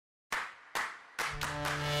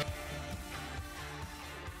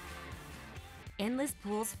Endless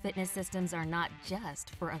Pool's fitness systems are not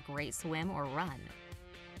just for a great swim or run.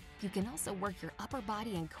 You can also work your upper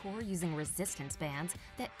body and core using resistance bands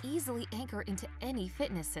that easily anchor into any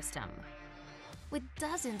fitness system. With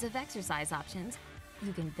dozens of exercise options,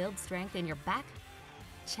 you can build strength in your back,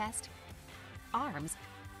 chest, arms,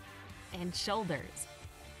 and shoulders.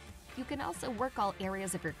 You can also work all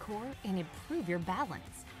areas of your core and improve your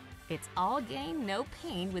balance. It's all gain, no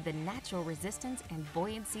pain with the natural resistance and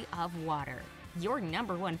buoyancy of water. Your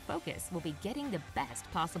 #1 focus will be getting the best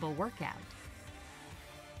possible workout.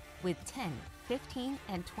 With 10, 15,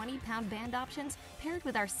 and 20-pound band options paired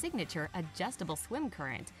with our signature adjustable swim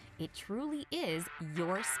current, it truly is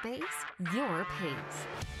your space, your pace.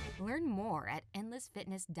 Learn more at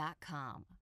endlessfitness.com.